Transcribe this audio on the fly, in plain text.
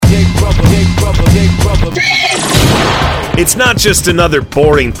It's not just another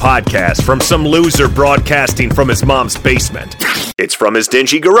boring podcast from some loser broadcasting from his mom's basement. It's from his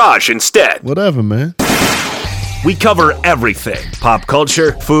dingy garage instead. Whatever, man. We cover everything. Pop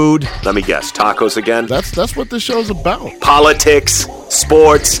culture, food, let me guess, tacos again? That's what this show's about. Politics,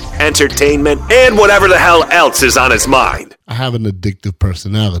 sports, entertainment, and whatever the hell else is on his mind. I have an addictive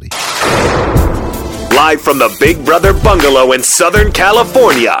personality. Live from the Big Brother Bungalow in Southern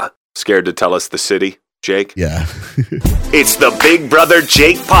California. Scared to tell us the city, Jake? Yeah. It's the Big Brother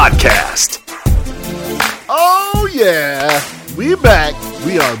Jake Podcast. Oh, yeah. We back.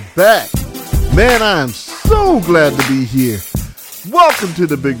 We are back. Man, I am so glad to be here. Welcome to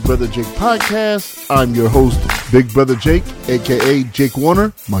the Big Brother Jake Podcast. I'm your host, Big Brother Jake, a.k.a. Jake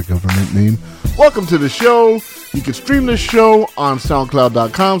Warner, my government name. Welcome to the show. You can stream this show on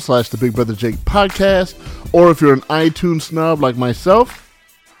SoundCloud.com/The Big Brother Jake Podcast. Or if you're an iTunes snob like myself,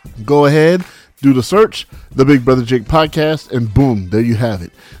 go ahead, do the search, The Big Brother Jake Podcast, and boom, there you have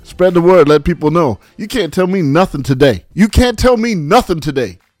it. Spread the word. Let people know. You can't tell me nothing today. You can't tell me nothing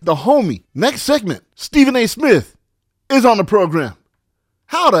today. The homie, next segment, Stephen A. Smith, is on the program.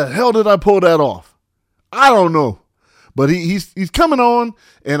 How the hell did I pull that off? I don't know. But he's coming on,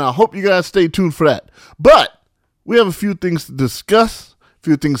 and I hope you guys stay tuned for that. But we have a few things to discuss, a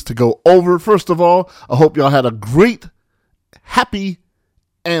few things to go over. First of all, I hope y'all had a great, happy,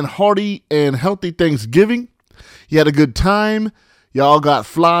 and hearty, and healthy Thanksgiving. You had a good time. Y'all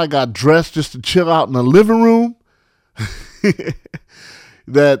got dressed just to chill out in the living room.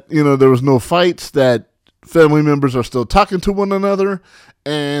 That, there was no fights, that family members are still talking to one another,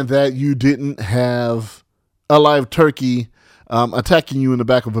 and that you didn't have a live turkey attacking you in the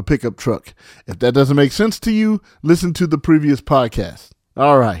back of a pickup truck. If that doesn't make sense to you, listen to the previous podcast.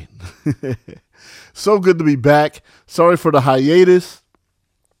 All right. So good to be back. Sorry for the hiatus.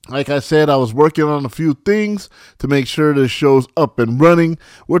 Like I said, I was working on a few things to make sure the show's up and running.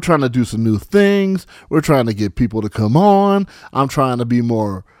 We're trying to do some new things. We're trying to get people to come on. I'm trying to be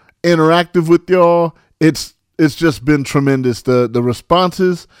more interactive with y'all. It's just been tremendous. The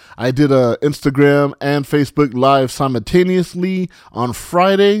responses. I did a Instagram and Facebook Live simultaneously on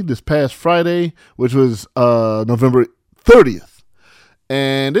Friday, this past Friday, which was November 30th.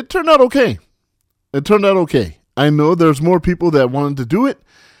 And it turned out okay. I know there's more people that wanted to do it.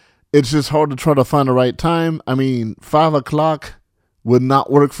 It's just hard to try to find the right time. 5 o'clock would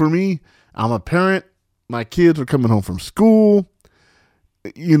not work for me. I'm a parent. My kids are coming home from school.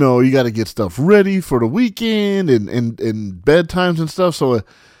 You got to get stuff ready for the weekend and bedtimes and stuff. So,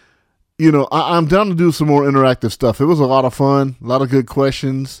 I'm down to do some more interactive stuff. It was a lot of fun, a lot of good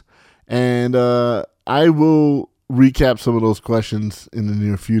questions. And I will recap some of those questions in the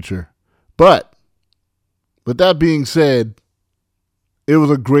near future. But with that being said, it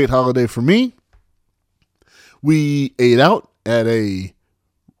was a great holiday for me. We ate out at a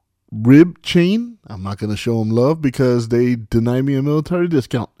rib chain. I'm not going to show them love because they denied me a military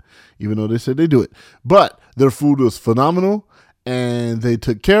discount, even though they said they do it. But their food was phenomenal, and they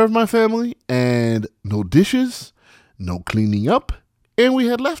took care of my family, and no dishes, no cleaning up, and we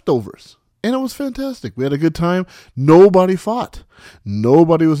had leftovers. And it was fantastic. We had a good time. Nobody fought.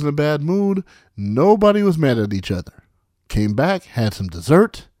 Nobody was in a bad mood. Nobody was mad at each other. Came back, had some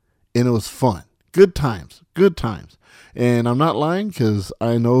dessert, and it was fun. Good times. And I'm not lying because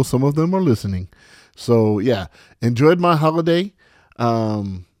I know some of them are listening. So, yeah, enjoyed my holiday.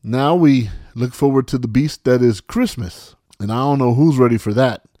 Now we look forward to the beast that is Christmas. And I don't know who's ready for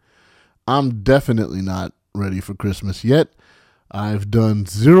that. I'm definitely not ready for Christmas yet. I've done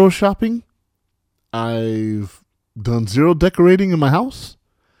zero shopping. I've done zero decorating in my house.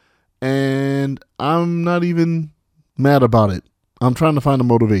 And I'm not even mad about it. I'm trying to find a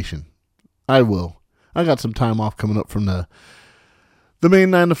motivation. I will. I got some time off coming up from the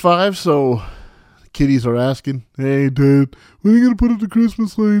main 9 to 5, so kiddies are asking, "Hey, Dad, when are you going to put up the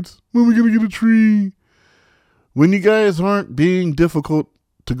Christmas lights? When are we going to get a tree?" When you guys aren't being difficult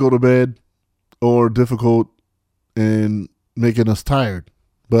to go to bed or difficult and making us tired,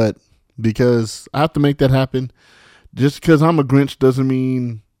 but because I have to make that happen. Just because I'm a Grinch doesn't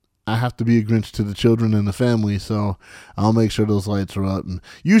mean I have to be a Grinch to the children and the family, so I'll make sure those lights are up, and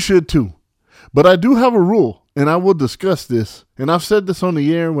you should too. But I do have a rule, and I will discuss this, and I've said this on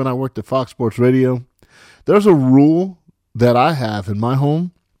the air when I worked at Fox Sports Radio. There's a rule that I have in my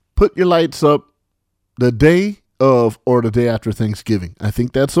home. Put your lights up the day of or the day after Thanksgiving. I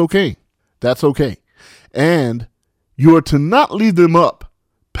think that's okay. That's okay. And you are to not leave them up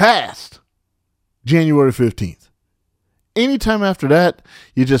past January 15th. Anytime after that,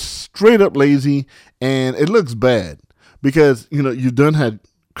 you're just straight up lazy, and it looks bad because, you've done had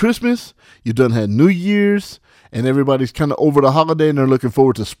Christmas, you done had New Year's, and everybody's kind of over the holiday and they're looking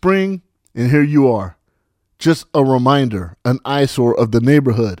forward to spring. And here you are. Just a reminder, an eyesore of the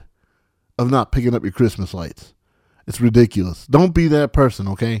neighborhood of not picking up your Christmas lights. It's ridiculous. Don't be that person,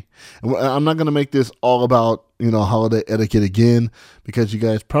 okay? And I'm not going to make this all about, holiday etiquette again, because you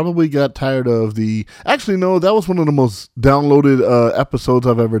guys probably got tired of actually, no, that was one of the most downloaded episodes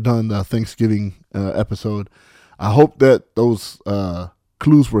I've ever done, the Thanksgiving episode. I hope that those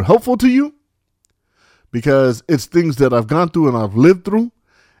clues were helpful to you, because it's things that I've gone through and I've lived through,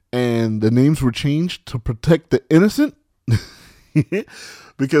 and the names were changed to protect the innocent.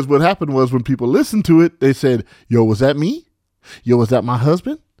 Because what happened was when people listened to it, they said, yo, was that me? Yo, was that my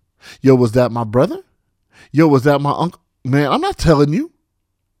husband? Yo, was that my brother? Yo, was that my uncle? Man, I'm not telling you.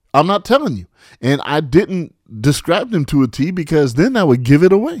 And I didn't describe them to a T, because then I would give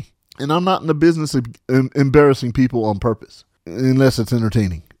it away. And I'm not in the business of embarrassing people on purpose, unless it's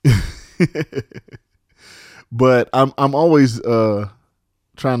entertaining. But I'm always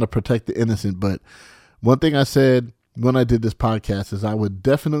trying to protect the innocent. But one thing I said when I did this podcast is I would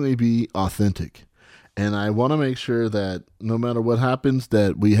definitely be authentic. And I want to make sure that no matter what happens,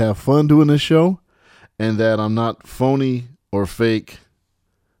 that we have fun doing this show, and that I'm not phony or fake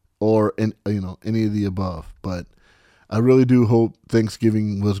or any of the above. But I really do hope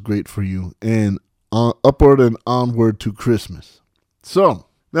Thanksgiving was great for you, and upward and onward to Christmas. So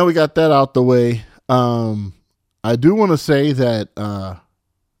now we got that out the way. I do want to say that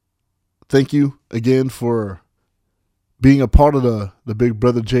thank you again for being a part of the Big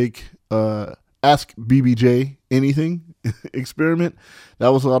Brother Jake Ask BBJ Anything experiment. That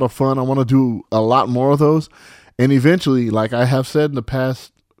was a lot of fun. I want to do a lot more of those. And eventually, like I have said in the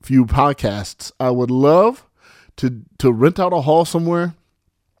past few podcasts, I would love to rent out a hall somewhere,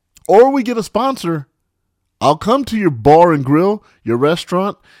 or we get a sponsor. I'll come to your bar and grill, your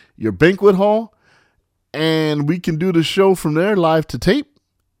restaurant, your banquet hall, and we can do the show from there live to tape.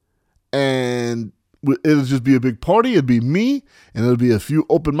 And it'll just be a big party. It'd be me, and it'll be a few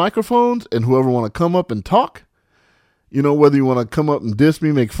open microphones, and whoever want to come up and talk, whether you want to come up and diss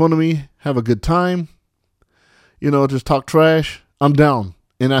me, make fun of me, have a good time, just talk trash, I'm down.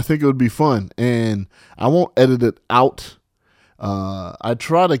 And I think it would be fun, and I won't edit it out. I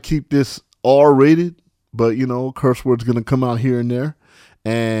try to keep this R-rated, but, curse words going to come out here and there,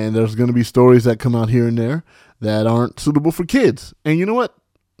 and there's going to be stories that come out here and there that aren't suitable for kids. And you know what?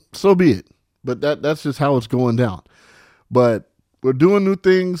 So be it. But that's just how it's going down. But we're doing new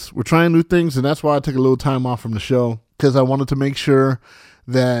things. We're trying new things. And that's why I took a little time off from the show, because I wanted to make sure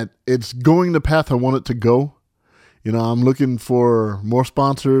that it's going the path I want it to go. I'm looking for more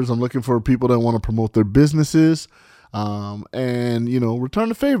sponsors. I'm looking for people that want to promote their businesses. And return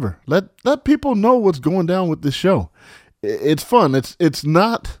the favor. Let people know what's going down with this show. It's fun. It's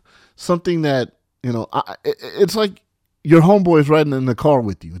not something that, it's like your homeboy's riding in the car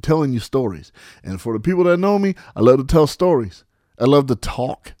with you, telling you stories. And for the people that know me, I love to tell stories. I love to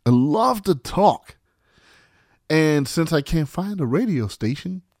talk. And since I can't find a radio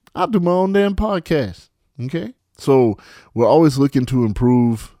station, I'll do my own damn podcast. Okay? So we're always looking to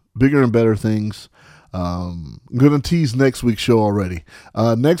improve bigger and better things. I'm going to tease next week's show already.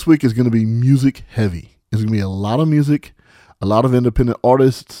 Next week is going to be music heavy. It's going to be a lot of music, a lot of independent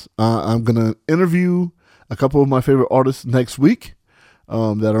artists. I'm going to interview a couple of my favorite artists next week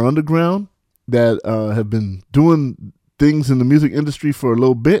that are underground, that have been doing things in the music industry for a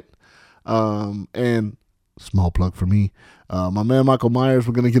little bit. And small plug for me, my man Michael Myers,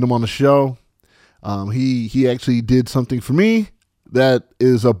 we're going to get him on the show. He actually did something for me that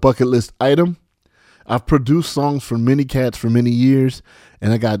is a bucket list item. I've produced songs for many cats for many years,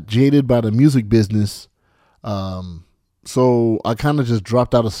 and I got jaded by the music business. So I kind of just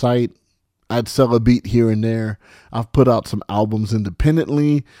dropped out of sight. I'd sell a beat here and there. I've put out some albums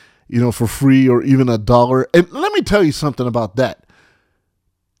independently, for free or even $1. And let me tell you something about that.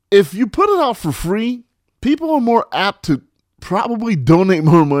 If you put it out for free, people are more apt to probably donate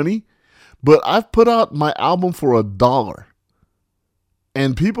more money. But I've put out my album for $1.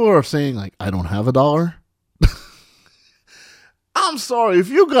 And people are saying, like, I don't have $1. I'm sorry. If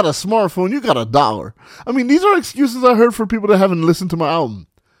you got a smartphone, you got $1. I mean, these are excuses I heard for people that haven't listened to my album.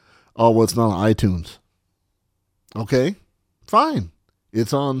 Oh, well, it's not on iTunes. Okay, fine.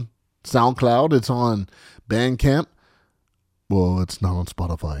 It's on SoundCloud. It's on Bandcamp. Well, it's not on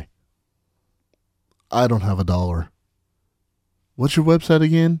Spotify. I don't have $1. What's your website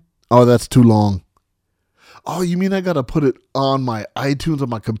again? Oh, that's too long. Oh, you mean I got to put it on my iTunes on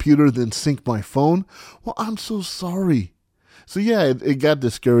my computer, then sync my phone? Well, I'm so sorry. So, yeah, it got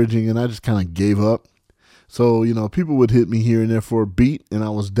discouraging, and I just kind of gave up. So, people would hit me here and there for a beat, and I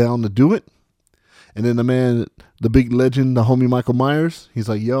was down to do it. And then the big legend, the homie Michael Myers, he's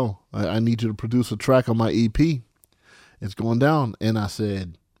like, yo, I need you to produce a track on my EP. It's going down. And I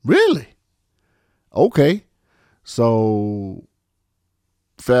said, really? Okay. So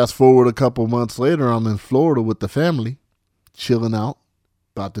fast forward a couple months later, I'm in Florida with the family, chilling out,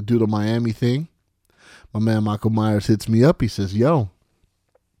 about to do the Miami thing. My man Michael Myers hits me up. He says, yo,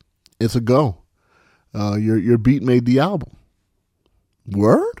 it's a go. Your beat made the album.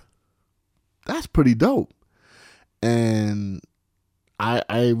 Word? That's pretty dope. And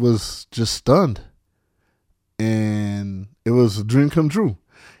I was just stunned. And it was a dream come true.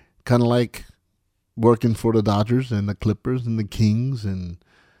 Kind of like working for the Dodgers and the Clippers and the Kings and,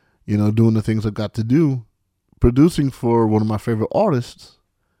 doing the things I've got to do. Producing for one of my favorite artists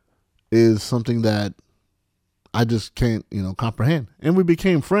is something that I just can't, comprehend. And we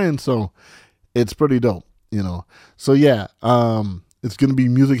became friends, so it's pretty dope, So yeah, it's going to be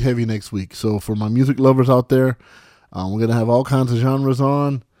music heavy next week. So for my music lovers out there, we're going to have all kinds of genres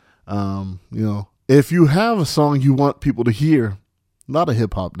on. If you have a song you want people to hear, a lot of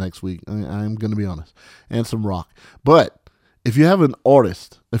hip hop next week, I'm going to be honest, and some rock. But if you have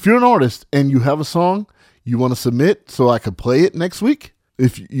if you're an artist and you have a song you want to submit so I could play it next week,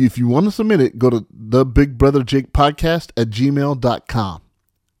 if you want to submit it, go to thebigbrotherjakepodcast@gmail.com.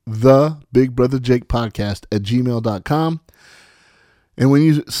 thebigbrotherjakepodcast@gmail.com. And when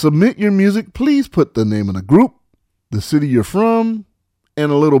you submit your music, please put the name of the group, the city you're from,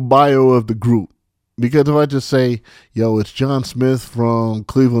 and a little bio of the group. Because if I just say, yo, it's John Smith from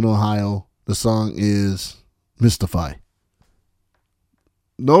Cleveland, Ohio, the song is Mystify.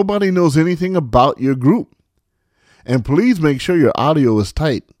 Nobody knows anything about your group. And please make sure your audio is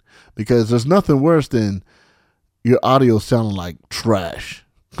tight, because there's nothing worse than your audio sounding like trash.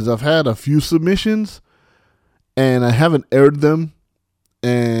 Because I've had a few submissions and I haven't aired them.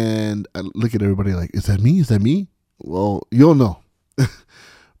 And I look at everybody like, is that me? Is that me? Well, you'll know.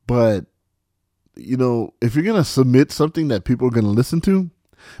 But, if you're going to submit something that people are going to listen to,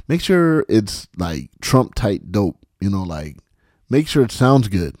 make sure it's like Trump tight dope. Make sure it sounds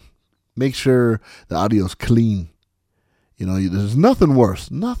good. Make sure the audio's clean. There's nothing worse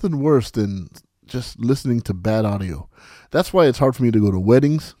than just listening to bad audio. That's why it's hard for me to go to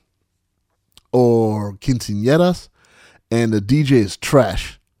weddings or quinceañeras and the DJ is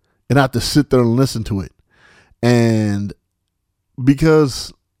trash and I have to sit there and listen to it. And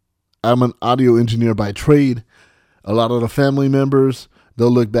because I'm an audio engineer by trade, a lot of the family members, they'll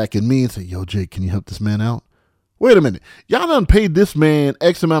look back at me and say, yo, Jake, can you help this man out? Wait a minute. Y'all done paid this man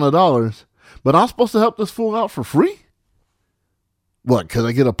X amount of dollars, but I'm supposed to help this fool out for free? What, because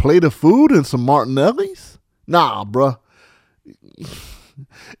I get a plate of food and some Martinellis? Nah, bruh.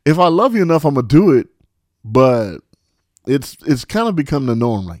 If I love you enough, I'm going to do it. But it's kind of become the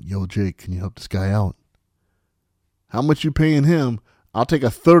norm. Like, yo, Jake, can you help this guy out? How much you paying him? I'll take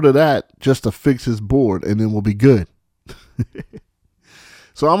a third of that just to fix his board, and then we'll be good.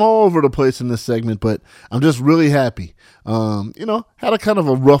 So I'm all over the place in this segment, but I'm just really happy. Had a kind of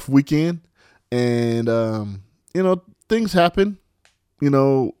a rough weekend. And, things happen.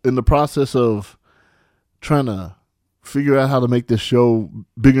 In the process of trying to figure out how to make this show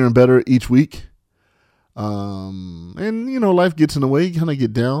bigger and better each week. Life gets in the way. You kind of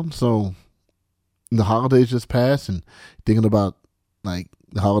get down. So the holidays just passed and thinking about like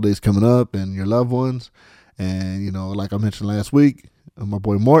the holidays coming up and your loved ones. And, like I mentioned last week, my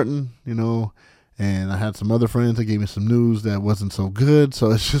boy Martin, and I had some other friends that gave me some news that wasn't so good. So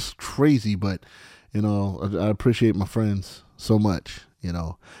it's just crazy. But, I appreciate my friends so much.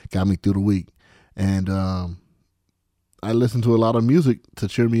 Got me through the week. And I listened to a lot of music to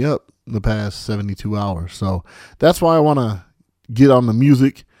cheer me up in the past 72 hours. So that's why I want to get on the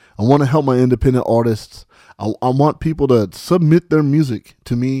music. I want to help my independent artists. I want people to submit their music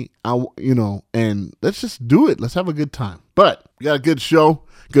to me, and let's just do it. Let's have a good time. But we got a good show,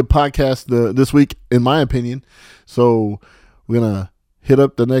 good podcast this week, in my opinion. So we're going to hit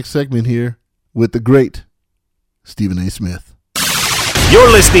up the next segment here with the great Stephen A. Smith.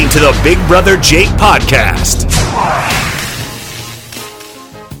 You're listening to the Big Brother Jake podcast.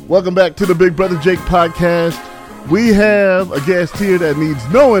 Welcome back to the Big Brother Jake podcast. We have a guest here that needs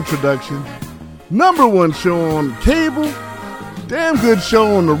no introduction. Number one show on cable. Damn good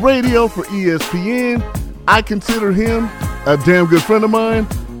show on the radio for ESPN. I consider him a damn good friend of mine.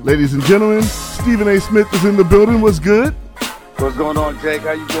 Ladies and gentlemen, Stephen A. Smith is in the building. What's good? What's going on, Jake?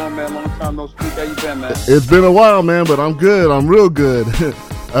 How you doing, man? Long time no speak. How you been, man? It's been a while, man, but I'm good. I'm real good.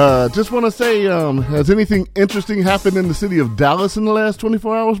 Just want to say, has anything interesting happened in the city of Dallas in the last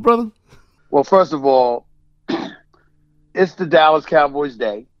 24 hours, brother? Well, first of all, It's the Dallas Cowboys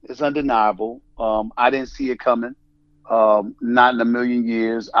day. It's undeniable. I didn't see it coming. Not in a million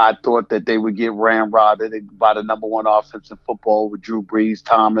years. I thought that they would get ramrodded by the number one offense in football with Drew Brees,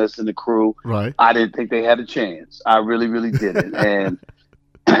 Thomas, and the crew. Right. I didn't think they had a chance. I really, really didn't. And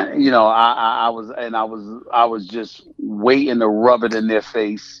I was just waiting to rub it in their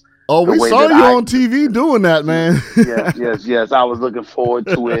face. Oh, we saw you on TV doing that, man. Yes. I was looking forward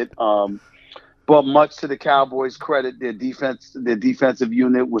to it. But much to the Cowboys' credit, their defensive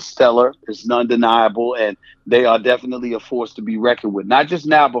unit was stellar. It's undeniable, and they are definitely a force to be reckoned with. Not just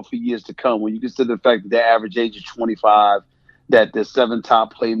now, but for years to come. When you consider the fact that their average age is 25, that the 7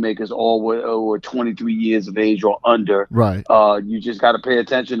 top playmakers all were 23 years of age or under. Right. You just got to pay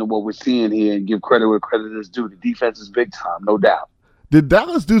attention to what we're seeing here and give credit where credit is due. The defense is big time, no doubt. Did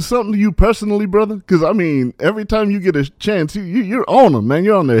Dallas do something to you personally, brother? Because, I mean, every time you get a chance, you're on them, man.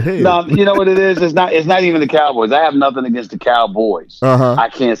 You're on their head. No, you know what it is? It's not even the Cowboys. I have nothing against the Cowboys. Uh-huh. I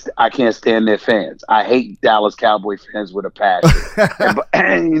can't stand their fans. I hate Dallas Cowboy fans with a passion.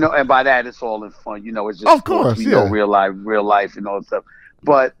 and by that, it's all in fun. It's just of course, sports, real life and all that stuff.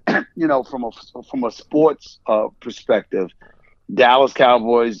 But, from a sports perspective, Dallas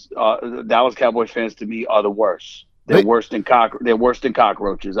Cowboy fans to me are the worst. They're worse than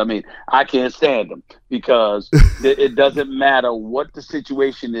cockroaches. I mean, I can't stand them because it doesn't matter what the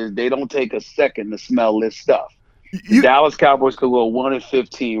situation is. They don't take a second to smell this stuff. The Dallas Cowboys could go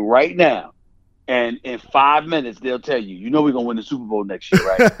 1-15 right now, and in 5 minutes they'll tell you, we're gonna win the Super Bowl next year,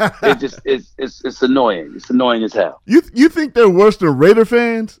 right? It's annoying. It's annoying as hell. You think they're worse than Raider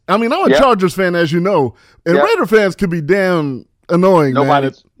fans? I mean, I'm a Chargers fan, as you know, and Raider fans could be damn annoying.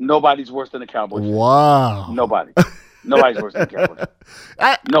 Nobody's worse than the Cowboys. Wow. Nobody's worse than the Cowboys.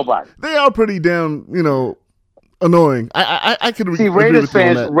 Nobody. They are pretty damn, annoying. I could see Raiders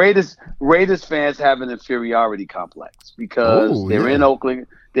fans. Raiders fans have an inferiority complex because they're in Oakland.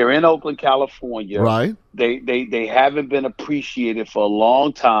 They're in Oakland, California. Right. They haven't been appreciated for a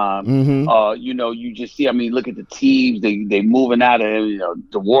long time. Mm-hmm. You just see. I mean, look at the teams. They moving out of.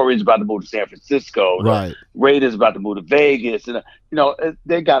 The Warriors about to move to San Francisco. Right. The Raiders about to move to Vegas, and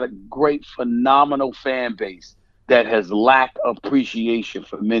they got a great, phenomenal fan base that has lacked appreciation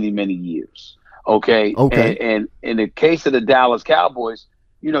for many, many years. Okay. And in the case of the Dallas Cowboys,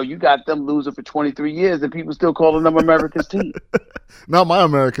 you got them losing for 23 years and people still calling them America's team. Not my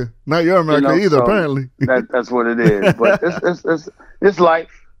America. Not your America either, so apparently. That's what it is. But it's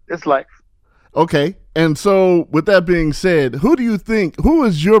life. It's life. Okay. And so with that being said, who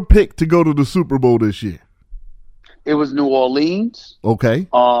is your pick to go to the Super Bowl this year? It was New Orleans. Okay.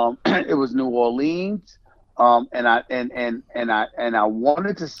 It was New Orleans. And I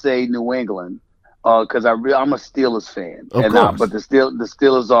wanted to say New England because I'm a Steelers fan, but the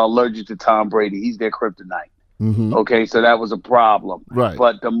Steelers are allergic to Tom Brady. He's their kryptonite. Mm-hmm. Okay, so that was a problem. Right.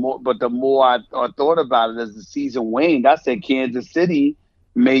 But the more I thought about it as the season waned, I said Kansas City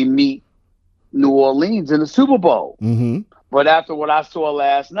may meet New Orleans in the Super Bowl. Mm-hmm. But after what I saw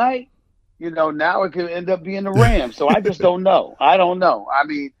last night, now it could end up being the Rams. So I just don't know. I don't know. I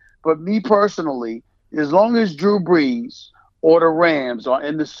mean, but me personally, as long as Drew Brees or the Rams are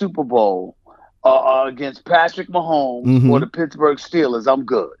in the Super Bowl against Patrick Mahomes or the Pittsburgh Steelers, I'm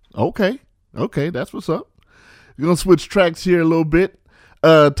good. Okay, that's what's up. We're gonna switch tracks here a little bit,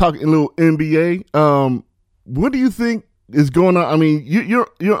 talking a little NBA. What do you think is going on? I mean, you're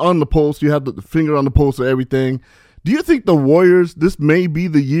on the pulse. You have the finger on the pulse of everything. Do you think the Warriors, this may be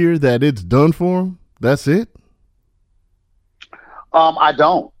the year that it's done for them? That's it? I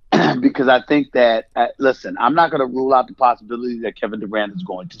don't. Because I think that, listen, I'm not going to rule out the possibility that Kevin Durant is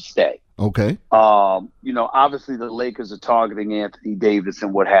going to stay. Okay. Obviously the Lakers are targeting Anthony Davis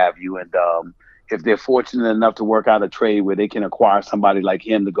and what have you. And if they're fortunate enough to work out a trade where they can acquire somebody like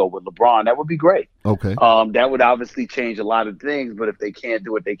him to go with LeBron, that would be great. Okay. That would obviously change a lot of things. But if they can't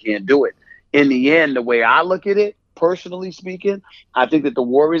do it, they can't do it. In the end, the way I look at it, personally speaking, I think that the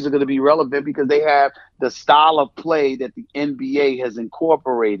Warriors are going to be relevant because they have the style of play that the NBA has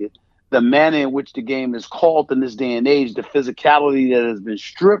incorporated, the manner in which the game is called in this day and age, the physicality that has been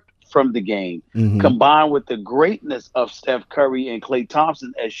stripped from the game, combined with the greatness of Steph Curry and Klay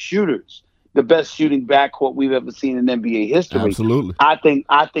Thompson as shooters, the best shooting backcourt we've ever seen in NBA history. Absolutely. I think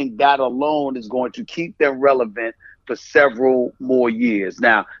that alone is going to keep them relevant for several more years.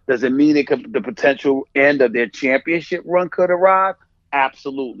 Now, does it mean the potential end of their championship run could arrive?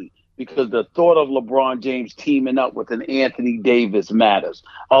 Absolutely. Because the thought of LeBron James teaming up with an Anthony Davis matters.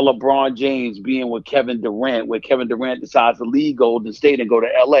 Or LeBron James being with Kevin Durant, where Kevin Durant decides to leave Golden State and go to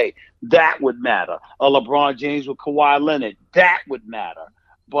LA, that would matter. Or LeBron James with Kawhi Leonard, that would matter.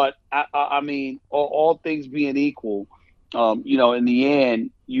 But, I mean, all things being equal, in the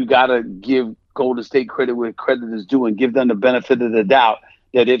end, you got to give Golden State credit where credit is due and give them the benefit of the doubt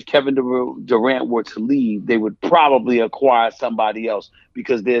that if Kevin Durant were to leave, they would probably acquire somebody else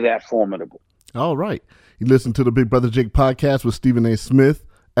because they're that formidable. All right. You listen to the Big Brother Jake podcast with Stephen A. Smith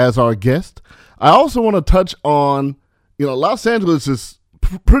as our guest. I also want to touch on, Los Angeles is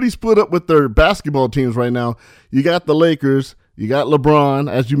pretty split up with their basketball teams right now. You got the Lakers, you got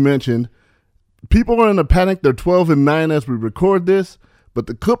LeBron, as you mentioned. People are in a panic. They're 12-9 as we record this, but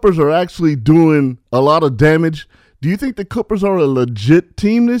the Clippers are actually doing a lot of damage. Do you think the Clippers are a legit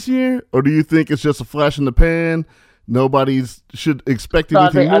team this year, or do you think it's just a flash in the pan? Nobody should expect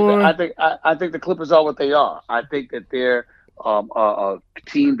anything more? I think the Clippers are what they are. I think that they're a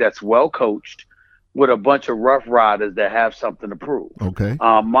team that's well coached with a bunch of rough riders that have something to prove. Okay.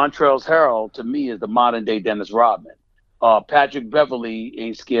 Montrezl Harrell, to me, is the modern-day Dennis Rodman. Patrick Beverly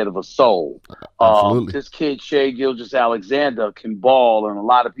ain't scared of a soul. Absolutely. This kid, Shai Gilgeous-Alexander, can ball, and a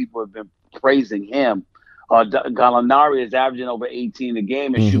lot of people have been praising him. Gallinari is averaging over 18 a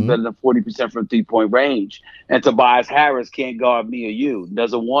game and shoot better than 40% from three-point range. And Tobias Harris can't guard me or you.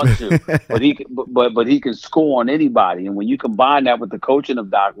 Doesn't want to, but he can score on anybody. And when you combine that with the coaching of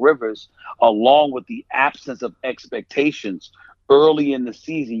Doc Rivers, along with the absence of expectations early in the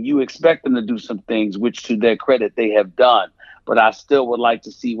season, you expect them to do some things, which to their credit they have done. But I still would like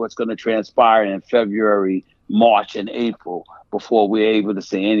to see what's going to transpire in February, March, and April before we're able to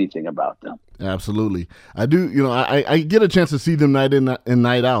say anything about them. Absolutely. I do, I get a chance to see them night in and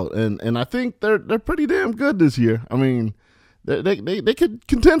night out, and I think they're pretty damn good this year. I mean, they could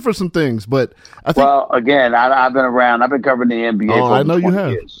contend for some things, but I think. Well, again, I've been around. I've been covering the NBA for over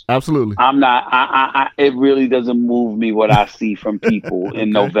 20 years. Absolutely. I'm not. It really doesn't move me what I see from people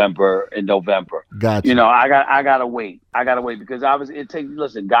in November. Gotcha. I gotta wait. Because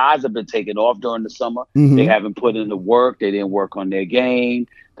listen, guys have been taking off during the summer. They haven't put in the work. They didn't work on their game,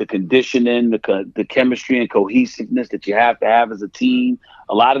 the conditioning, the chemistry and cohesiveness that you have to have as a team.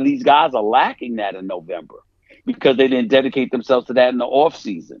 A lot of these guys are lacking that in November, because they didn't dedicate themselves to that in the off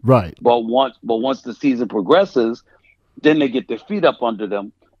season. Right. But once the season progresses, then they get their feet up under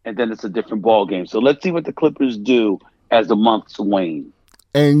them, and then it's a different ball game. So let's see what the Clippers do as the months wane.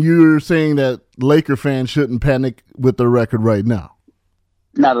 And you're saying that Laker fans shouldn't panic with their record right now?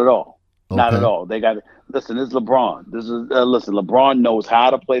 Not at all. Okay. Not at all. They got to listen. This is LeBron. LeBron knows how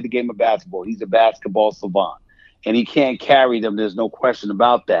to play the game of basketball. He's a basketball savant, and he can't carry them. There's no question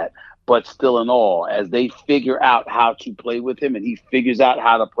about that. But still in all, as they figure out how to play with him and he figures out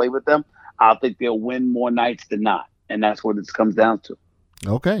how to play with them, I think they'll win more nights than not. And that's what it comes down to.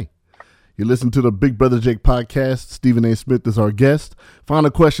 Okay. You listen to the Big Brother Jake podcast. Stephen A. Smith is our guest.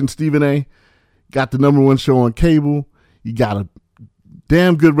 Final question, Stephen A. Got the #1 show on cable. You got a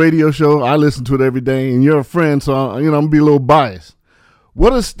damn good radio show. I listen to it every day. And you're a friend, so I'm going to be a little biased.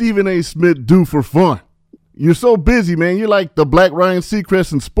 What does Stephen A. Smith do for fun? You're so busy, man. You're like the Black Ryan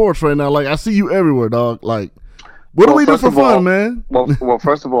Seacrest in sports right now. Like, I see you everywhere, dog. Like, what do we do for fun, man? Well,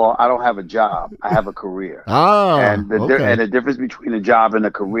 first of all, I don't have a job. I have a career. And the difference between a job and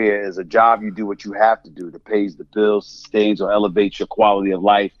a career is a job, you do what you have to do that pays the bills, sustains or elevates your quality of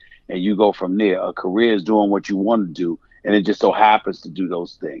life, and you go from there. A career is doing what you want to do, and it just so happens to do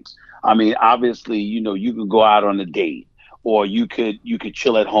those things. I mean, obviously, you can go out on a date, or you could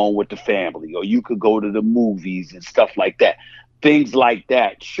chill at home with the family, or you could go to the movies and stuff like that. Things like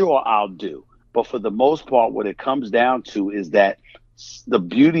that, sure, I'll do. But for the most part, what it comes down to is that the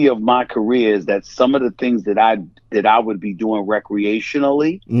beauty of my career is that some of the things that I would be doing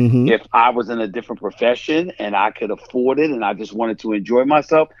recreationally, if I was in a different profession and I could afford it and I just wanted to enjoy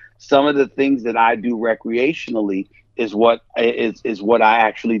myself, some of the things that I do recreationally is what I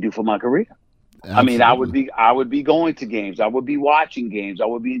actually do for my career. Absolutely. I mean, I would be going to games. I would be watching games. I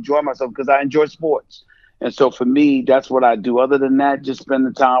would be enjoying myself because I enjoy sports. And so for me, that's what I do. Other than that, just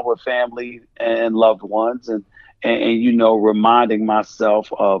spending time with family and loved ones and reminding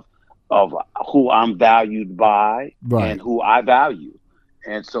myself of who I'm valued by and who I value.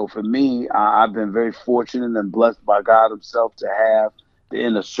 And so for me, I've been very fortunate and blessed by God himself to have the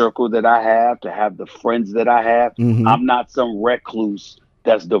inner circle that I have, to have the friends that I have. I'm not some recluse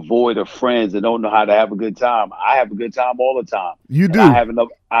that's devoid of friends and don't know how to have a good time. I have a good time all the time. You do. I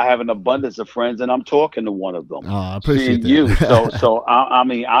have an abundance of friends, and I'm talking to one of them. Oh, I appreciate that. You. So I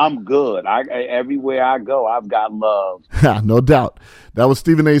mean, I'm good. Everywhere I go, I've got love. No doubt. That was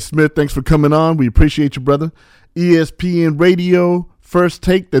Stephen A. Smith. Thanks for coming on. We appreciate you, brother. ESPN Radio, First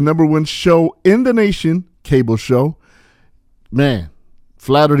Take, the #1 show in the nation, cable show. Man,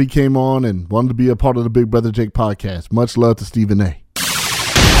 flattered he came on and wanted to be a part of the Big Brother Jake podcast. Much love to Stephen A.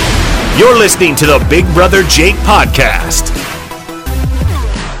 You're listening to the Big Brother Jake podcast.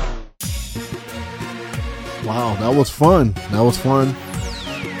 Wow, that was fun.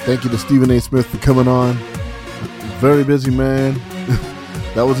 Thank you to Stephen A. Smith for coming on. Very busy man.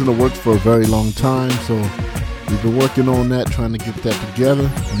 That was in the works for a very long time, so we've been working on that, trying to get that together.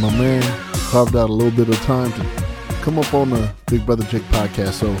 And my man carved out a little bit of time to come up on the Big Brother Jake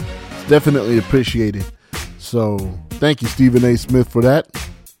podcast, so it's definitely appreciated. So thank you, Stephen A. Smith, for that.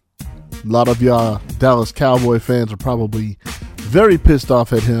 A lot of y'all Dallas Cowboy fans are probably very pissed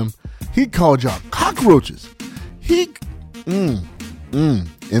off at him. He called y'all cockroaches. And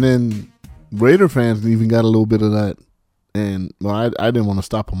then Raider fans even got a little bit of that. And well, I didn't want to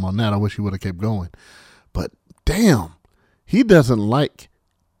stop him on that. I wish he would have kept going. But damn, he doesn't like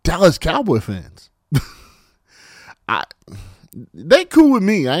Dallas Cowboy fans. They cool with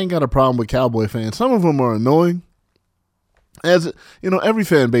me. I ain't got a problem with Cowboy fans. Some of them are annoying. As you know, every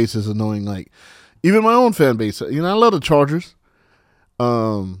fan base is annoying. Like even my own fan base. You know, I love the Chargers.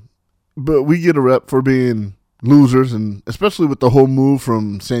 But we get a rep for being losers, and especially with the whole move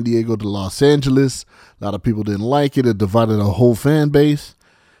from San Diego to Los Angeles. A lot of people didn't like it. It divided a whole fan base.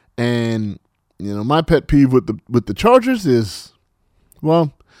 And you know, my pet peeve with the Chargers is,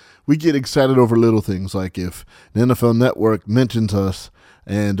 well, we get excited over little things, like if the NFL Network mentions us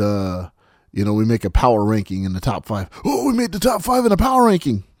and you know, we make a power ranking in the top 5. Oh, we made the top 5 in a power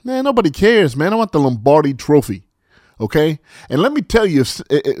ranking. Man, nobody cares, man. I want the Lombardi Trophy. Okay? And let me tell you,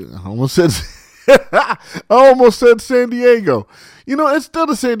 I almost said San Diego. You know, it's still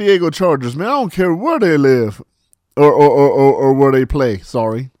the San Diego Chargers, man. I don't care where they live or where they play.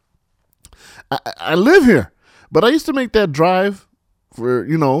 Sorry. I live here. But I used to make that drive for,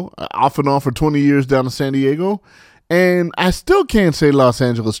 you know, off and on for 20 years down to San Diego. And I still can't say Los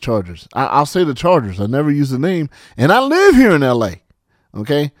Angeles Chargers. I'll say the Chargers. I never use the name. And I live here in L.A.,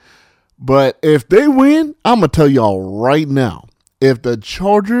 okay? But if they win, I'm going to tell y'all right now, if the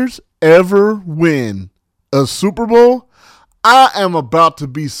Chargers ever win a Super Bowl, I am about to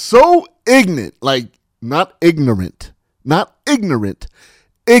be so ignorant. Like, not ignorant. Like,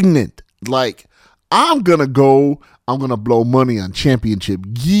 I'm going to blow money on championship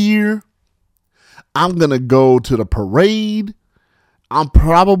gear. I'm going to go to the parade. I'm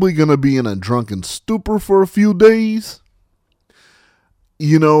probably going to be in a drunken stupor for a few days.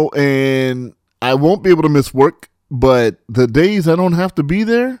 You know, and I won't be able to miss work. But the days I don't have to be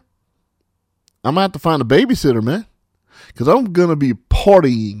there, I'm going to have to find a babysitter, man. Because I'm going to be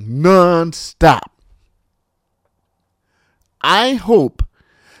partying nonstop. I hope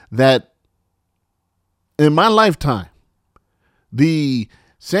that in my lifetime, the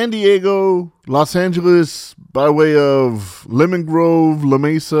San Diego, Los Angeles, by way of Lemon Grove, La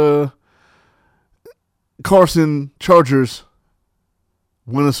Mesa, Carson Chargers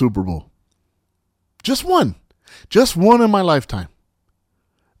win a Super Bowl. Just one. Just one in my lifetime.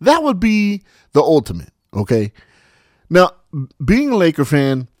 That would be the ultimate, okay? Now, being a Laker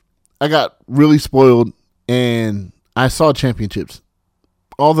fan, I got really spoiled and I saw championships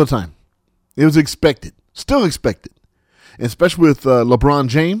all the time. It was expected. Still expected. Especially with LeBron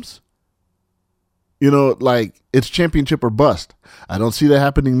James, you know, like it's championship or bust. I don't see that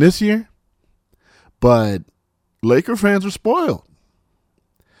happening this year, but Laker fans are spoiled.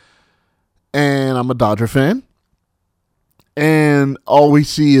 And I'm a Dodger fan. And all we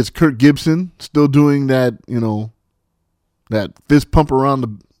see is Kirk Gibson still doing that, you know, that fist pump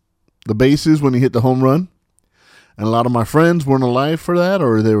around the bases when he hit the home run. And a lot of my friends weren't alive for that,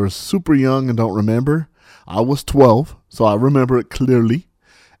 or they were super young and don't remember. I was 12, so I remember it clearly.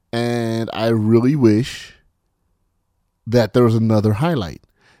 And I really wish that there was another highlight.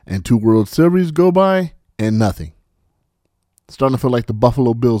 And 2 World Series go by and nothing. It's starting to feel like the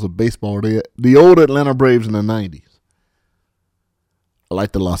Buffalo Bills of baseball, or the old Atlanta Braves in the 90s. I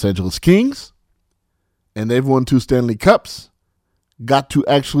like the Los Angeles Kings. And they've won 2 Stanley Cups. Got to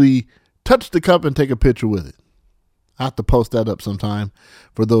actually touch the cup and take a picture with it. I have to post that up sometime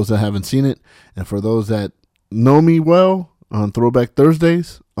for those that haven't seen it. And for those that know me well on Throwback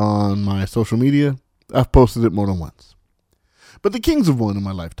Thursdays on my social media, I've posted it more than once. But the Kings have won in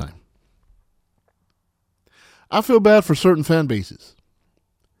my lifetime. I feel bad for certain fan bases,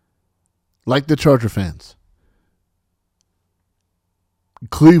 like the Charger fans,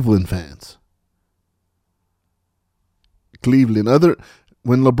 Cleveland fans.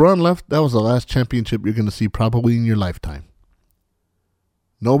 When LeBron left, that was the last championship you're going to see probably in your lifetime.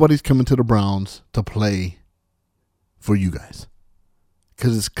 Nobody's coming to the Browns to play for you guys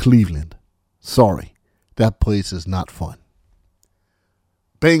because it's Cleveland. Sorry, that place is not fun.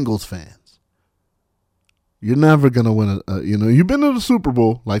 Bengals fans, You're never going to win you've been to the Super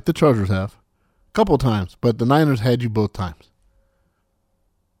Bowl like the Chargers have a couple times, but the Niners had you both times.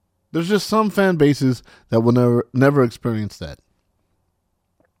 There's just some fan bases that will never experience that.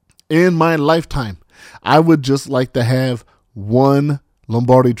 In my lifetime, I would just like to have one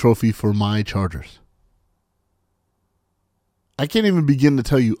Lombardi trophy for my Chargers. I can't even begin to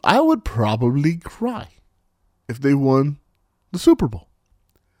tell you, I would probably cry if they won the Super Bowl.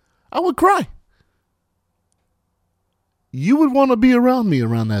 I would cry. You would want to be around me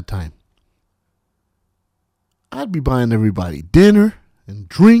around that time. I'd be buying everybody dinner and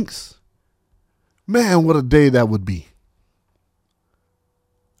drinks. Man, what a day that would be.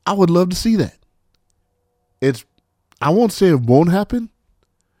 I would love to see that. I won't say it won't happen,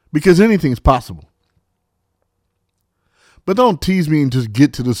 because anything's possible. But don't tease me and just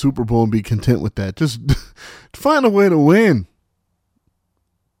get to the Super Bowl and be content with that. Just find a way to win.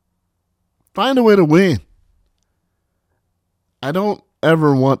 Find a way to win. I don't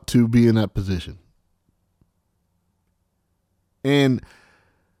ever want to be in that position. And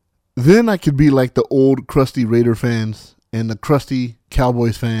then I could be like the old crusty Raider fans and the crusty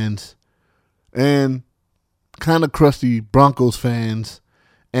Cowboys fans and kind of crusty Broncos fans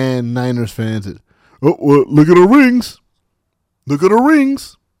and Niners fans. Oh, well, look at our rings. Look at our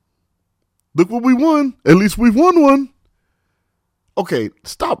rings. Look what we won. At least we've won one. Okay,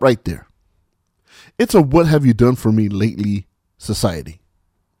 stop right there. It's a what have you done for me lately society.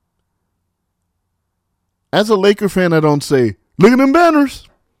 As a Laker fan, I don't say, look at them banners.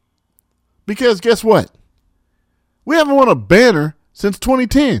 Because guess what? We haven't won a banner since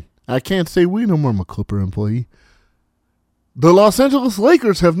 2010. I can't say we no more. I'm a Clipper employee. The Los Angeles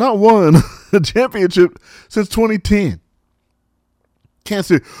Lakers have not won a championship since 2010. Can't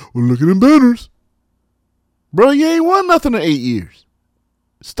say, well, look at them banners. Bro, you ain't won nothing in 8 years.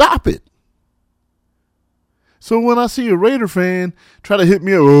 Stop it. So when I see a Raider fan try to hit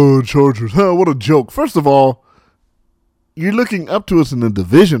me up, oh, Chargers, huh, what a joke. First of all, you're looking up to us in the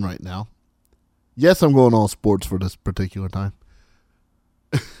division right now. Yes, I'm going all sports for this particular time.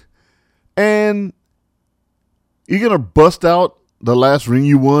 And you're going to bust out the last ring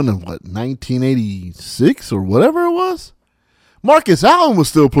you won in, 1986 or whatever it was? Marcus Allen was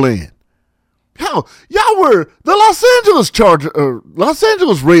still playing. How? Y'all were the Los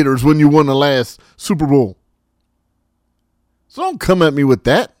Angeles Raiders when you won the last Super Bowl. So don't come at me with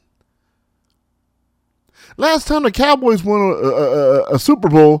that. Last time the Cowboys won a Super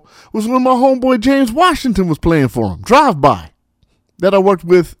Bowl was when my homeboy James Washington was playing for them. Drive-by that I worked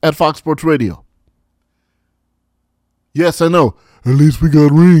with at Fox Sports Radio. Yes, I know. At least we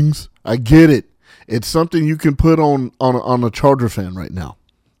got rings. I get it. It's something you can put on a Charger fan right now.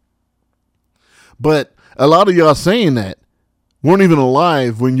 But a lot of y'all saying that weren't even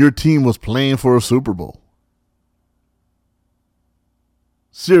alive when your team was playing for a Super Bowl.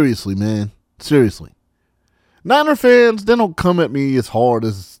 Seriously, man. Seriously. Niner fans, they don't come at me as hard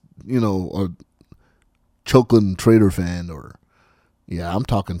as, a choking Trader fan or, yeah, I'm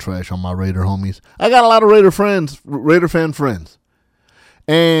talking trash on my Raider homies. I got a lot of Raider fan friends.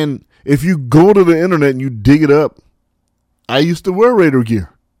 And if you go to the internet and you dig it up, I used to wear Raider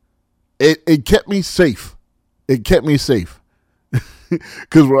gear. It kept me safe. It kept me safe.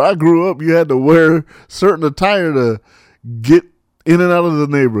 Because where I grew up, you had to wear certain attire to get in and out of the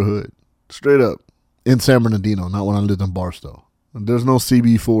neighborhood. Straight up. In San Bernardino, not when I lived in Barstow. There's no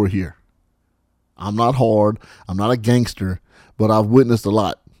CB4 here. I'm not hard. I'm not a gangster. But I've witnessed a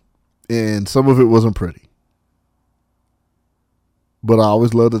lot. And some of it wasn't pretty. But I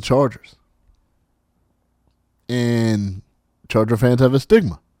always loved the Chargers. And Charger fans have a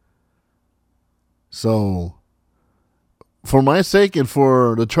stigma. So, for my sake and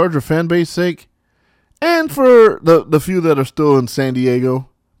for the Charger fan base sake, and for the few that are still in San Diego,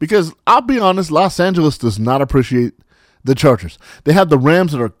 because I'll be honest, Los Angeles does not appreciate the Chargers. They have the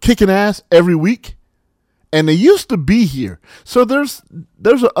Rams that are kicking ass every week, and they used to be here. So there's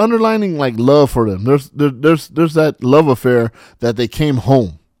an underlining love for them. There's that love affair that they came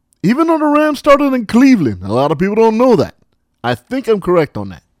home. Even though the Rams started in Cleveland, a lot of people don't know that. I think I'm correct on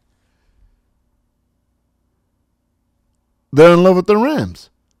that. They're in love with the Rams.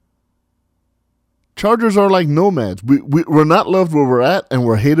 Chargers are like nomads. We're not loved where we're at, and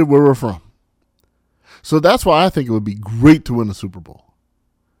we're hated where we're from. So that's why I think it would be great to win a Super Bowl.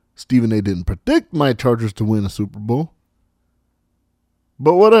 Stephen A. didn't predict my Chargers to win a Super Bowl.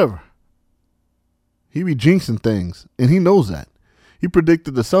 But whatever. He be jinxing things, and he knows that. He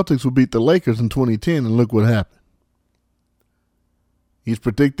predicted the Celtics would beat the Lakers in 2010, and look what happened. He's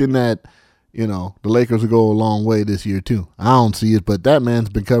predicting that, the Lakers will go a long way this year too. I don't see it, but that man's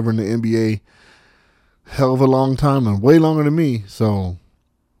been covering the NBA hell of a long time and way longer than me. So,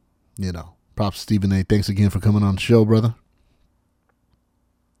 props to Stephen A. Thanks again for coming on the show, brother.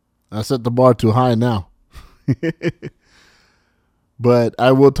 I set the bar too high now. But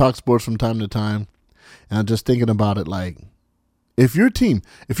I will talk sports from time to time. And I'm just thinking about it like, if you're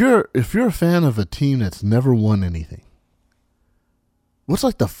a fan of a team that's never won anything, what's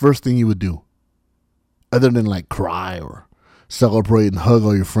like the first thing you would do? Other than like cry or celebrate and hug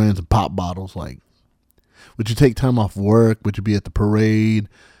all your friends and pop bottles, like, would you take time off work? Would you be at the parade?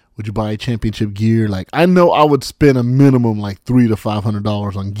 Would you buy championship gear? Like, I know I would spend a minimum like $300 to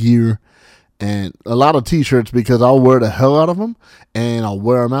 $500 on gear and a lot of t-shirts because I'll wear the hell out of them and I'll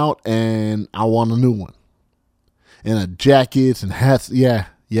wear them out and I want a new one. And jackets and hats. Yeah.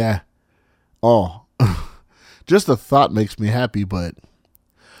 Oh, just the thought makes me happy, but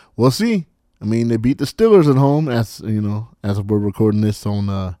we'll see. I mean, they beat the Steelers at home as we're recording this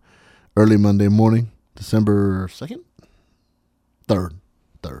on early Monday morning, December 2nd? 3rd.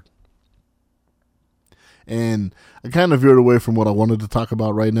 And I kind of veered away from what I wanted to talk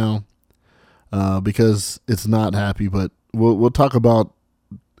about right now because it's not happy, but we'll talk about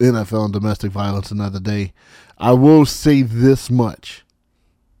NFL and domestic violence another day. I will say this much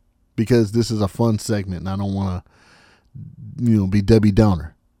because this is a fun segment and I don't want to, be Debbie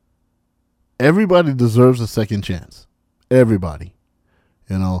Downer. Everybody deserves a second chance. Everybody.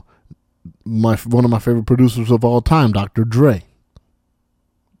 One of my favorite producers of all time, Dr. Dre,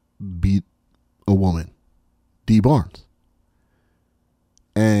 beat a woman, Dee Barnes.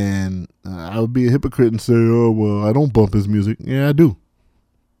 And I would be a hypocrite and say, oh, well, I don't bump his music. Yeah, I do.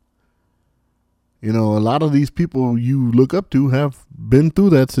 A lot of these people you look up to have been through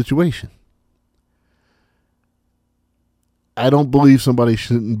that situation. I don't believe somebody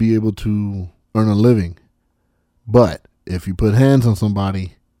shouldn't be able to earn a living. But if you put hands on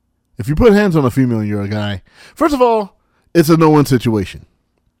somebody, if you put hands on a female and you're a guy, first of all, it's a no-win situation.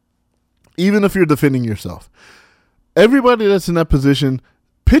 Even if you're defending yourself. Everybody that's in that position,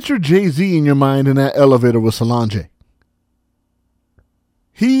 picture Jay-Z in your mind in that elevator with Solange.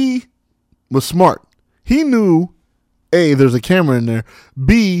 He was smart. He knew, A, there's a camera in there.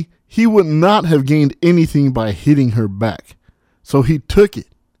 B, he would not have gained anything by hitting her back. So he took it.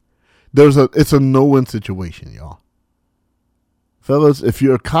 It's a no-win situation, y'all. Fellas, if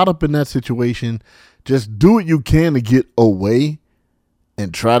you're caught up in that situation, just do what you can to get away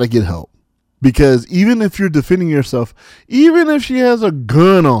and try to get help. Because even if you're defending yourself, even if she has a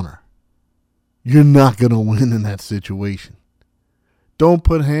gun on her, you're not going to win in that situation. Don't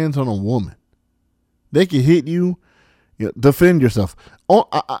put hands on a woman. They can hit you. Defend yourself.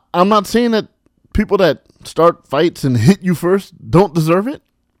 I'm not saying that people that start fights and hit you first don't deserve it.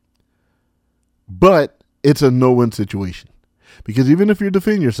 But it's a no-win situation. Because even if you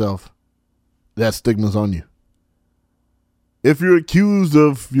defend yourself, that stigma's on you. If you're accused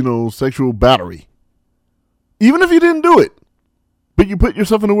of, sexual battery, even if you didn't do it, but you put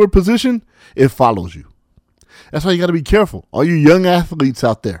yourself in a weird position, it follows you. That's why you got to be careful. All you young athletes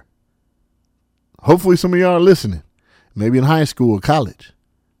out there. Hopefully some of y'all are listening. Maybe in high school or college.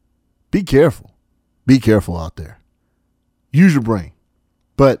 Be careful. Be careful out there. Use your brain.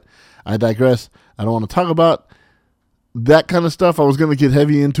 But I digress. I don't want to talk about that kind of stuff. I was going to get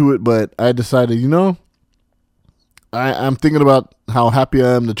heavy into it, but I decided, I'm thinking about how happy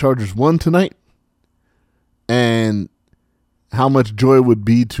I am the Chargers won tonight and how much joy it would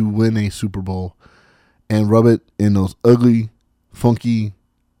be to win a Super Bowl and rub it in those ugly, funky,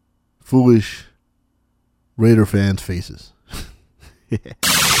 foolish Raider fans' faces.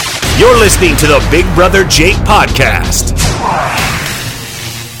 You're listening to the Big Brother Jake podcast.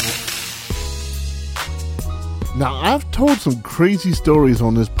 Now, I've told some crazy stories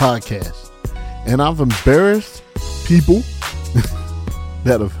on this podcast, and I've embarrassed people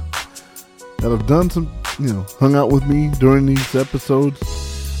that have done some, hung out with me during these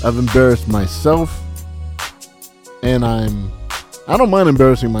episodes. I've embarrassed myself, and I don't mind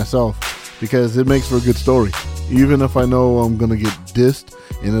embarrassing myself because it makes for a good story. Even if I know I'm going to get dissed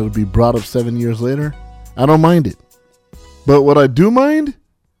and it'll be brought up 7 years later, I don't mind it. But what I do mind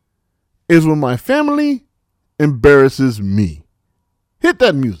is when my family embarrasses me. Hit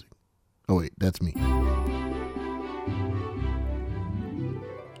that music. Oh, wait, that's me.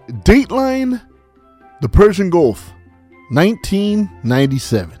 Dateline, the Persian Gulf,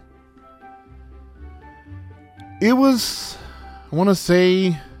 1997. It was, I want to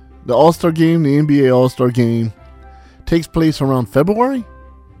say, the All-Star game, the NBA All-Star game, takes place around February.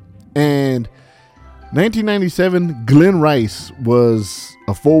 And 1997, Glenn Rice was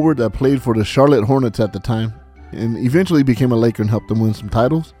a forward that played for the Charlotte Hornets at the time and eventually became a Laker and helped them win some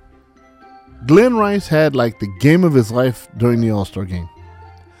titles. Glenn Rice had like the game of his life during the All-Star game.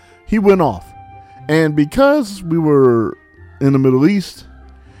 He went off. And because we were in the Middle East,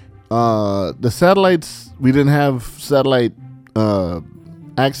 the satellites, we didn't have satellite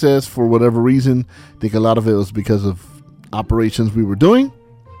access for whatever reason. I think a lot of it was because of operations we were doing.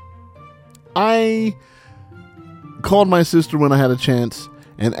 I called my sister when I had a chance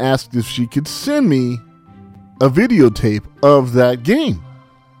and asked if she could send me a videotape of that game.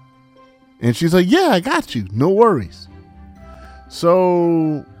 And she's like, yeah, I got you. No worries.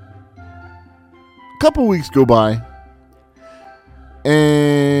 So a couple weeks go by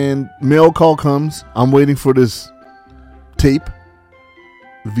and mail call comes. I'm waiting for this tape,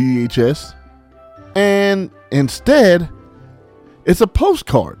 VHS. And instead, it's a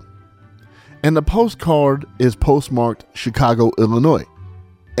postcard. And the postcard is postmarked Chicago, Illinois.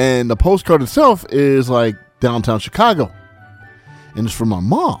 And the postcard itself is like downtown Chicago. And it's from my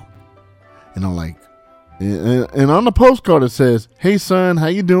mom. And I'm like, and on the postcard it says, hey son, how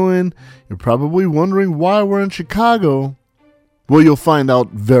you doing? You're probably wondering why we're in Chicago. Well, you'll find out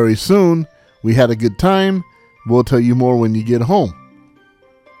very soon. We had a good time. We'll tell you more when you get home.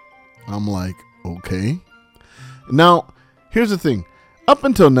 I'm like, okay. Now, here's the thing. Up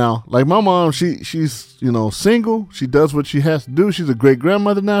until now, like my mom, she's single. She does what she has to do. She's a great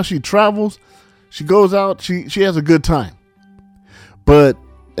grandmother now. She travels. She goes out. She has a good time. But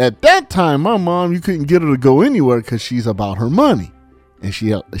at that time, my mom, you couldn't get her to go anywhere because she's about her money, and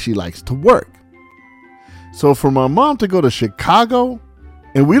she likes to work. So for my mom to go to Chicago,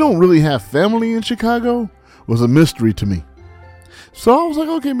 and we don't really have family in Chicago, was a mystery to me. So I was like,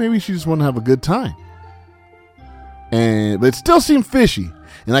 okay, maybe she just want to have a good time. But it still seemed fishy,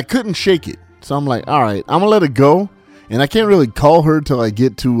 and I couldn't shake it. So I'm like, all right, I'm going to let it go. And I can't really call her till I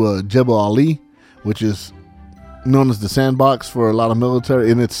get to Jebel Ali, which is known as the sandbox for a lot of military,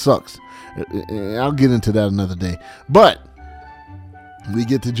 and it sucks. I'll get into that another day. But we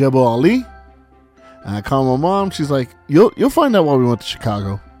get to Jebel Ali, and I call my mom. She's like, you'll find out why we went to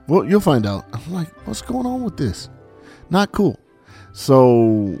Chicago. Well, you'll find out. I'm like, what's going on with this? Not cool.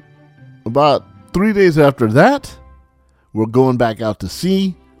 So about 3 days after that, we're going back out to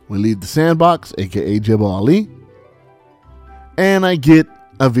sea. We leave the sandbox, aka Jebel Ali, and I get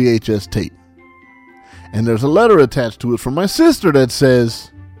a VHS tape. And there's a letter attached to it from my sister that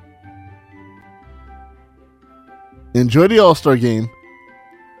says, enjoy the All-Star game.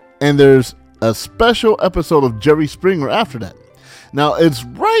 And there's a special episode of Jerry Springer after that. Now, it's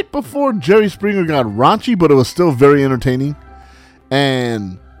right before Jerry Springer got raunchy, but it was still very entertaining.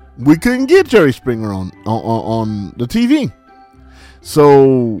 And we couldn't get Jerry Springer on the TV. So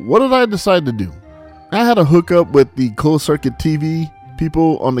what did I decide to do? I had a hookup with the closed circuit TV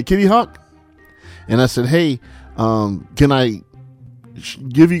people on the Kitty Hawk. And I said, hey, can I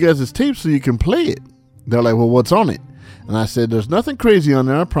give you guys this tape so you can play it? They're like, well, what's on it? And I said, there's nothing crazy on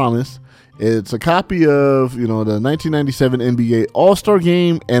there, I promise. It's a copy of, the 1997 NBA All-Star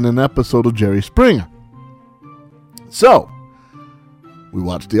Game and an episode of Jerry Springer. So we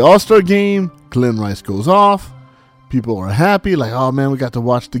watched the All-Star Game. Glenn Rice goes off. People are happy, like, oh man, we got to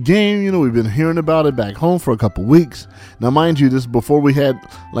watch the game. We've been hearing about it back home for a couple weeks. Now, mind you, this is before we had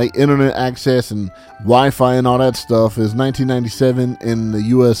like internet access and Wi-Fi and all that stuff. Is 1997 in the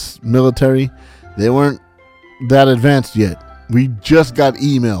U.S. military. They weren't that advanced yet. We just got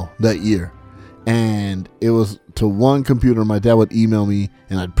email that year, and it was to one computer. My dad would email me,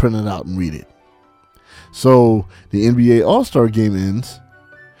 and I'd print it out and read it. So the NBA All-Star Game ends,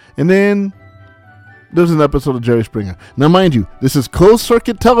 and then there's an episode of Jerry Springer. Now, mind you, this is closed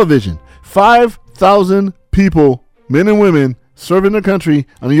circuit television. 5,000 people, men and women, serving their country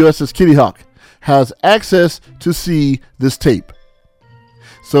on the USS Kitty Hawk, has access to see this tape.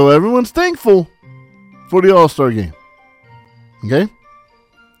 So everyone's thankful for the All-Star Game. Okay?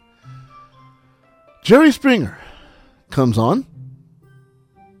 Jerry Springer comes on.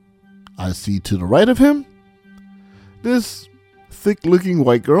 I see to the right of him this thick-looking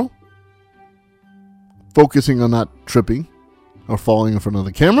white girl, focusing on not tripping or falling in front of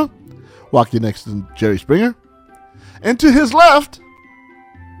the camera, walking next to Jerry Springer. And to his left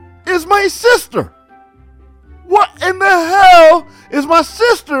is my sister. What in the hell is my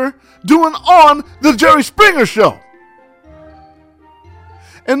sister doing on the Jerry Springer show?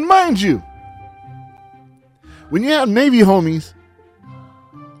 And mind you, when you have Navy homies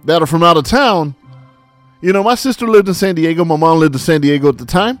that are from out of town, my sister lived in San Diego. My mom lived in San Diego at the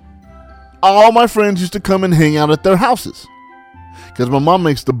time. All my friends used to come and hang out at their houses because my mom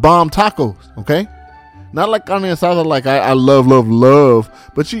makes the bomb tacos. Okay, not like carne asada, like I love,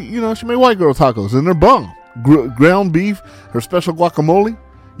 but she made white girl tacos and they're bomb. Ground beef, her special guacamole.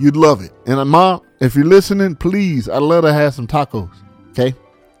 you'd love it. And Mom, if you're listening, please, I'd love to have some tacos. Okay.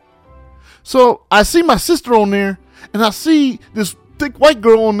 So I see my sister on there, and I see this thick white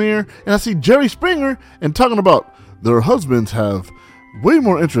girl on there, and I see Jerry Springer and talking about their husbands have way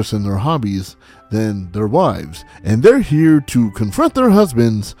more interest in their hobbies than their wives, and they're here to confront their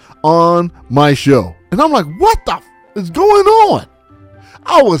husbands on my show. And I'm like, what the is going on?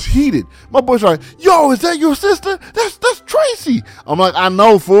 I was heated. My boys are like, yo, is that your sister? That's Tracy. I'm like, I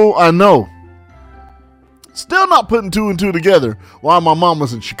know, fool, I know. Still not putting two and two together while my mom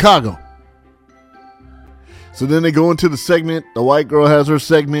was in Chicago. So then they go into the segment. The white girl has her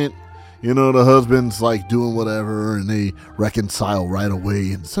segment. You know, the husband's like doing whatever, and they reconcile right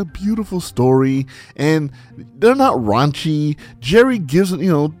away. And it's a beautiful story, and they're not raunchy. Jerry gives,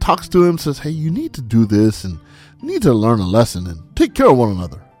 talks to him, says, hey, you need to do this, and you need to learn a lesson and take care of one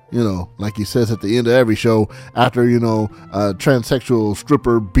another. Like he says at the end of every show after, a transsexual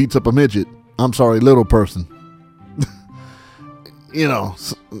stripper beats up a midget. I'm sorry, little person.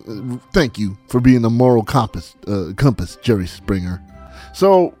 Thank you for being the moral compass, Jerry Springer.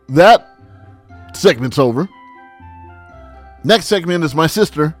 So that segment's over. Next segment is my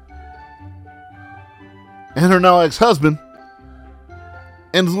sister and her now ex-husband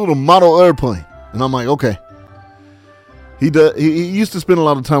and his little model airplane. And I'm like, okay. He used to spend a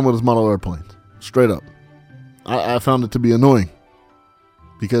lot of time with his model airplanes. Straight up. I found it to be annoying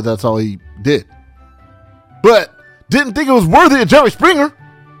because that's all he did. But didn't think it was worthy of Jerry Springer.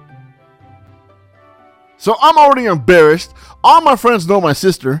 So I'm already embarrassed. All my friends know my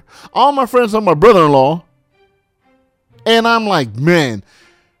sister. All my friends know my brother-in-law. And I'm like, man.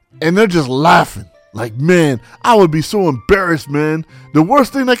 And they're just laughing. Like, man, I would be so embarrassed, man. The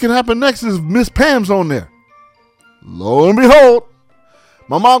worst thing that can happen next is Miss Pam's on there. Lo and behold,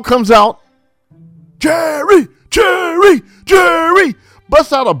 my mom comes out. Jerry,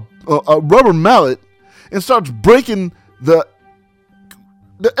 busts out a rubber mallet and starts breaking the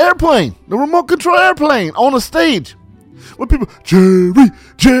airplane, the remote control airplane on the stage. With people,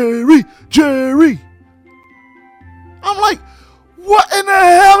 Jerry. I'm like, what in the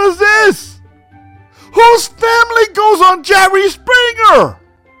hell is this? Whose family goes on Jerry Springer?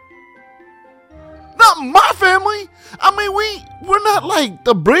 Not my family. I mean, we're not like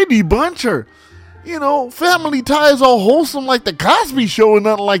the Brady Bunch or, family ties all wholesome like the Cosby Show or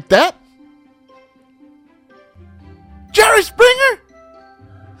nothing like that. Jerry Springer?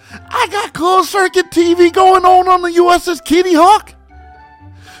 I got closed circuit TV going on the USS Kitty Hawk.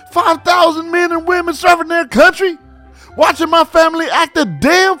 5,000 men and women serving their country. Watching my family act a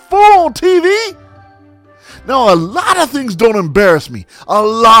damn fool on TV. Now, a lot of things don't embarrass me.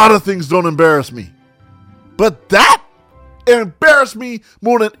 But that embarrassed me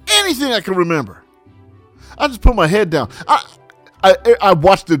more than anything I can remember. I just put my head down. I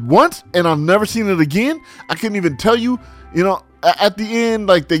watched it once, and I've never seen it again. I couldn't even tell you, at the end,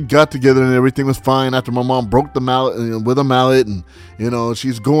 like, they got together and everything was fine after my mom broke the mallet with a mallet, and,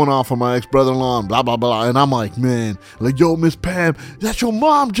 she's going off on my ex-brother-in-law and blah, blah, blah. And I'm like, man, like, yo, Miss Pam, that's your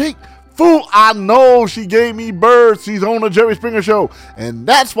mom, Jake. Fool, I know she gave me birth. She's on the Jerry Springer show. And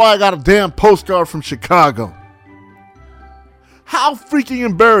that's why I got a damn postcard from Chicago. How freaking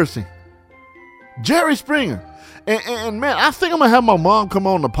embarrassing. Jerry Springer. And man, I think I'm going to have my mom come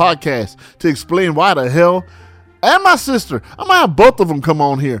on the podcast to explain why the hell, and my sister, I might have both of them come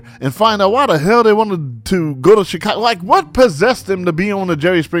on here and find out why the hell they wanted to go to Chicago. Like, what possessed them to be on the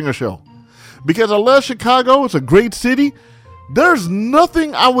Jerry Springer show? Because I love Chicago. It's a great city. There's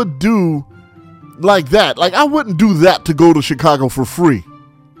nothing I would do like that. Like, I wouldn't do that to go to Chicago for free.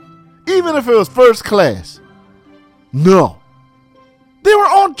 Even if it was first class. No. They were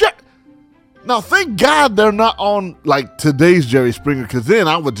on Now, thank God they're not on, like, today's Jerry Springer, because then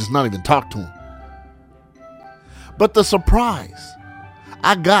I would just not even talk to him. But the surprise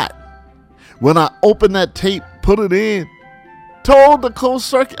I got when I opened that tape, put it in, told the closed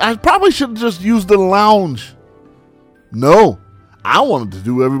circuit, I probably should have just used the lounge. No, I wanted to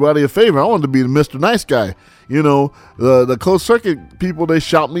do everybody a favor. I wanted to be the Mr. Nice Guy. The closed circuit people, they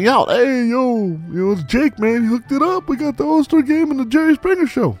shout me out. Hey, yo, it's Jake, man. He hooked it up. We got the All-Star game and the Jerry Springer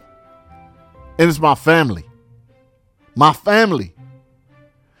show. And it's my family. My family.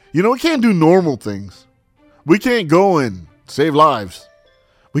 We can't do normal things. We can't go and save lives.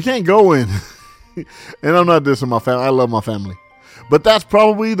 We can't go in. And I'm not dissing my family. I love my family. But that's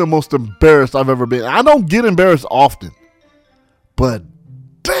probably the most embarrassed I've ever been. I don't get embarrassed often. But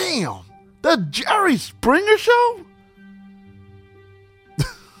damn, the Jerry Springer show?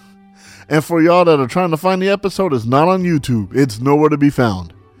 And for y'all that are trying to find the episode, it's not on YouTube. It's nowhere to be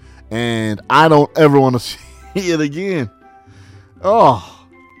found. And I don't ever want to see it again. Oh,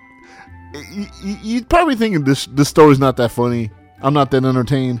 You're probably thinking this story's not that funny. I'm not that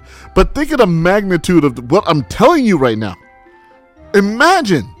entertained. But think of the magnitude of what I'm telling you right now.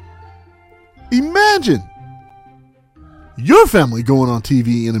 Imagine your family going on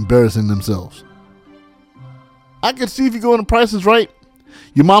TV and embarrassing themselves. I could see if you go on The Price is Right.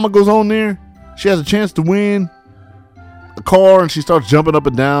 Your mama goes on there. She has a chance to win a car and she starts jumping up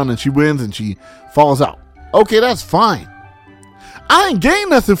and down and she wins and she falls out. Okay, that's fine. I ain't gained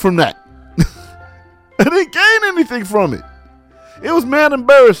nothing from that. I didn't gain anything from it. It was mad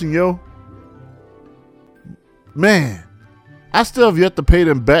embarrassing, yo. Man, I still have yet to pay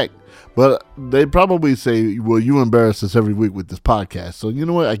them back. But they probably say, well, you embarrass us every week with this podcast. So you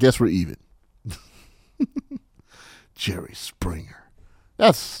know what? I guess we're even. Jerry Springer.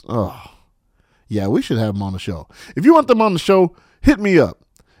 That's, yeah, we should have him on the show. If you want them on the show, hit me up.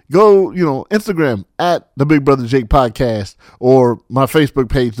 Go, Instagram at the Big Brother Jake Podcast or my Facebook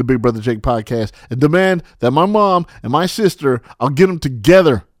page, the Big Brother Jake Podcast, and demand that my mom and my sister, I'll get them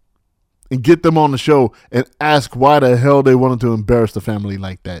together and get them on the show and ask why the hell they wanted to embarrass the family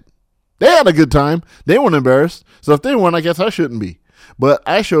like that. They had a good time. They weren't embarrassed. So if they weren't, I guess I shouldn't be. But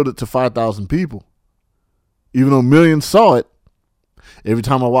I showed it to 5,000 people. Even though millions saw it, every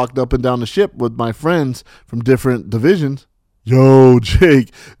time I walked up and down the ship with my friends from different divisions, yo,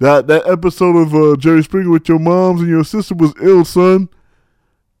 Jake, that episode of Jerry Springer with your moms and your sister was ill, son.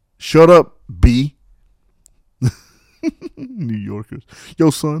 Shut up, B. New Yorkers. Yo,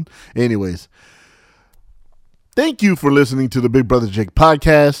 son. Anyways, thank you for listening to the Big Brother Jake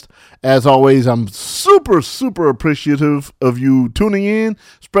Podcast. As always, I'm super, super appreciative of you tuning in,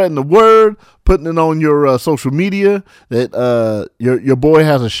 spreading the word, putting it on your social media that your boy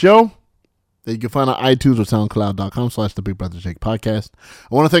has a show that you can find on iTunes or SoundCloud.com/The Big Brother Jake Podcast.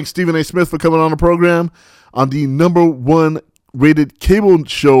 I want to thank Stephen A. Smith for coming on the program on the #1 rated cable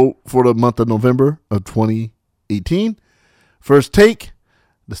show for the month of November of 2018. First Take,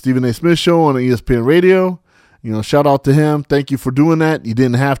 the Stephen A. Smith Show on ESPN Radio. Shout out to him. Thank you for doing that. You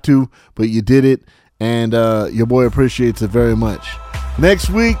didn't have to, but you did it. And your boy appreciates it very much. Next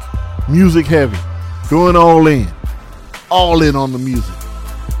week, music heavy. Going all in. All in on the music.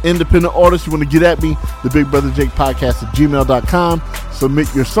 Independent artists, you want to get at me, the Big Brother Jake Podcast at gmail.com.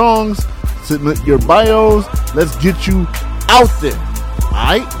 Submit your songs. Submit your bios. Let's get you out there. All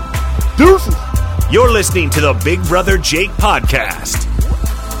right? Deuces. You're listening to the Big Brother Jake Podcast.